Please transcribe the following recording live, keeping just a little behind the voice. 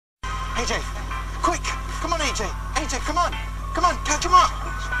AJ, quick! Come on, AJ! AJ, come on! Come on, catch him up!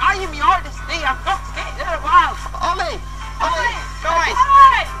 I am your hardesty. I've got to get there a while. Ollie! Ollie! Guys!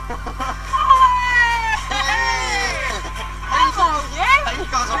 Hello, yeah? Hey, you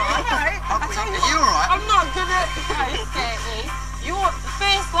guys alright? Are you alright? I'm not good at it. You're the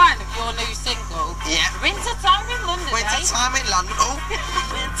first line of your new single. Yeah. Winter time in London, Winter time in London. Oh!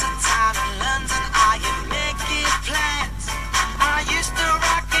 Winter time in London, are you making plans? I used to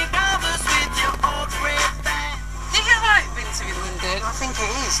rocking covers with your old red band. Do you like winter in London? I think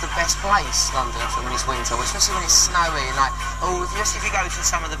it is the best place, London, for this winter, especially when it's snowy and like, especially if you go to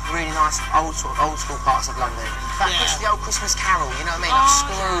some of the really nice old school parts of London. Like the old Christmas Carol, you know what I mean? Like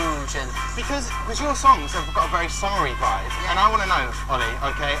Scrooge and... Because your songs have got a very summery vibe, and I want to know, Ollie,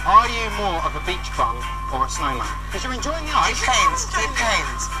 okay, are you more of a beach bum or a snowman? Because you're enjoying the ice.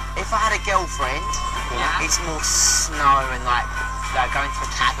 Depends. If I had a girlfriend, it's more snow and like going to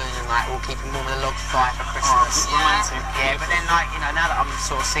a cabin and like all keeping warm with a log fire for Christmas. Romantic. Yeah, but then like, you know, now that I'm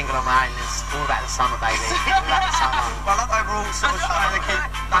sort of single on my own, it's all about the summer, baby. All about the summer. Well, I love overall sort of trying to keep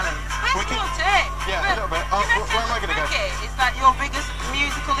balance. That's not it. Yeah, a little bit. Oh, where am I going to go? Is that your biggest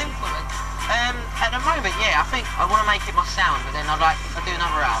musical influence? At the moment, yeah, I think I want to make it my sound, but then I'd like, if I do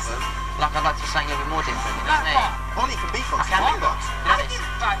another album, like I'd like to sing a bit more different, you know what I mean? Ollie can beatbox. I can beatbox. You know this?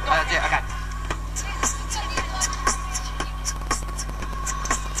 Right, Okay.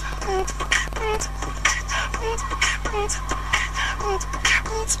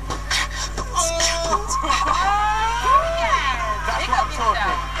 That's what I'm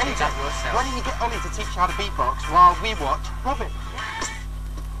talking. AJ, why don't you get Ollie to teach you how to beatbox while we watch Robin?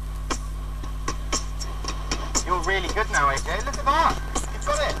 You're really good now, AJ. Look at that. You've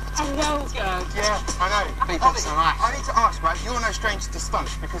got it. I'm well good. Yeah, I know. Beatbox are nice. I need to ask, right, you're no stranger to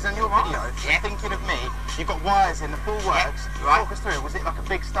stunts because in your video, Thinking of Me, you've got wires in the full works. Right. Talk us through it. Was it like a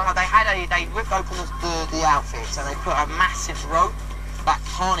big stunt? They ripped open the outfits and they put a massive rope, like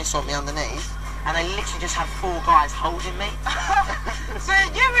harness on me underneath, and they literally just had 4 guys holding me. So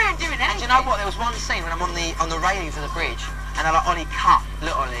you weren't doing And anything. you know what? There was one scene when I'm on the railings of the bridge, and they're like, Ollie, cut.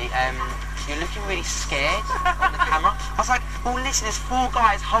 Look, Ollie, you're looking really scared on the camera. I was like, well, listen, there's 4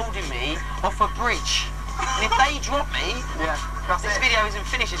 guys holding me off a bridge. And if they drop me, this video isn't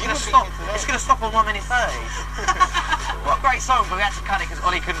finished. It's going to stop. It's going to stop on 1 minute 30. What a great song, but we had to cut it because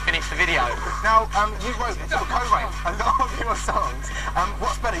Ollie couldn't finish the video. Now, you wrote, co-wrote a lot of your songs.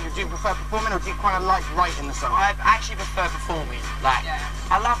 What's better? Do you prefer performing or do you kind of like writing the song? I actually prefer performing. Like,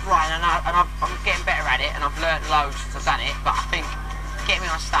 I love writing and I'm getting better at it and I've learned loads since I've done it, but I think getting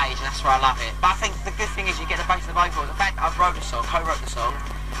me on stage and that's where I love it. But I think the good thing is you get the bass of the vocals. The fact that I've wrote a song, co-wrote the song,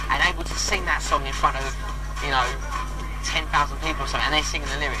 and able to sing that song in front of, you know, 10,000 people or something, and they're singing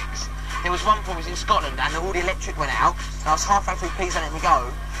the lyrics. There was one point I was in Scotland and all the electric went out, and I was halfway through Please Don't Let Me Go,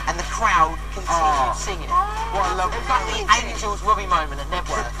 and the crowd continued singing it. What a lovely It's like the Angels Robbie moment at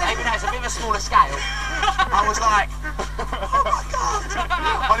Nebworth. Even though it's a bit of a smaller scale, I was like, oh my God.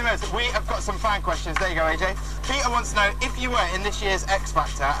 Olly Murs, we have got some fan questions. There you go, AJ. Peter wants to know, if you were in this year's X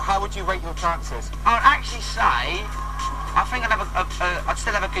Factor, how would you rate your chances? I would actually say, I think I'd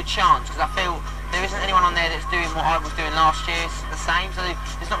still have a good chance, because I feel there isn't anyone on there that's doing what I was doing last year. It's the same, so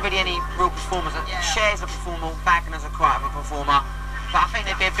there's not really any real performers. Cher's a performer, Wagner's a quite a performer. But I think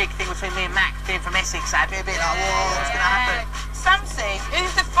there'd be a big thing between me and Max being from Essex. I'd be a bit like, whoa, what's going to happen? Samsy,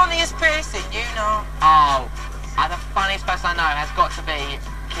 who's the funniest person you know? Oh, the funniest person I know has got to be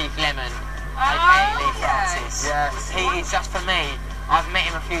Keith Lemon, aka Lee Francis. Yes. He is just, for me, I've met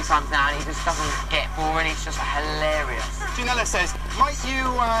him a few times now and he just doesn't get boring, he's just hilarious. Janella says, might you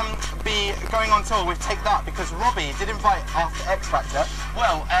be going on tour with Take That? Because Robbie did invite after X Factor.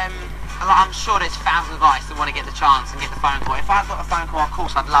 Well, I'm sure there's thousands of artists that want to get the chance and get the phone call. If I got a phone call, of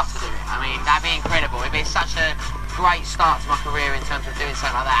course I'd love to do it. I mean, that'd be incredible. It'd be such a great start to my career in terms of doing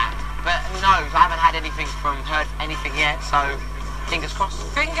something like that. But who knows? I haven't heard anything yet, so fingers crossed.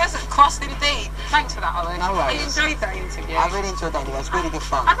 Fingers crossed indeed. Thanks for that, Ollie. No worries. I enjoyed that interview. I really enjoyed that interview. It was really good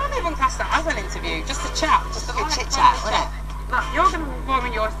fun. I don't even class that as an interview, just a chat. Just a Good chit chat, wasn't it? Look, you're going to be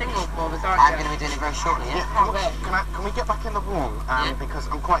performing your single for us, aren't I'm you? going to be doing it very shortly, yeah? Can we get back in the warm? Because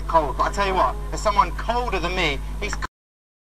I'm quite cold. But I tell you what, there's someone colder than me. He's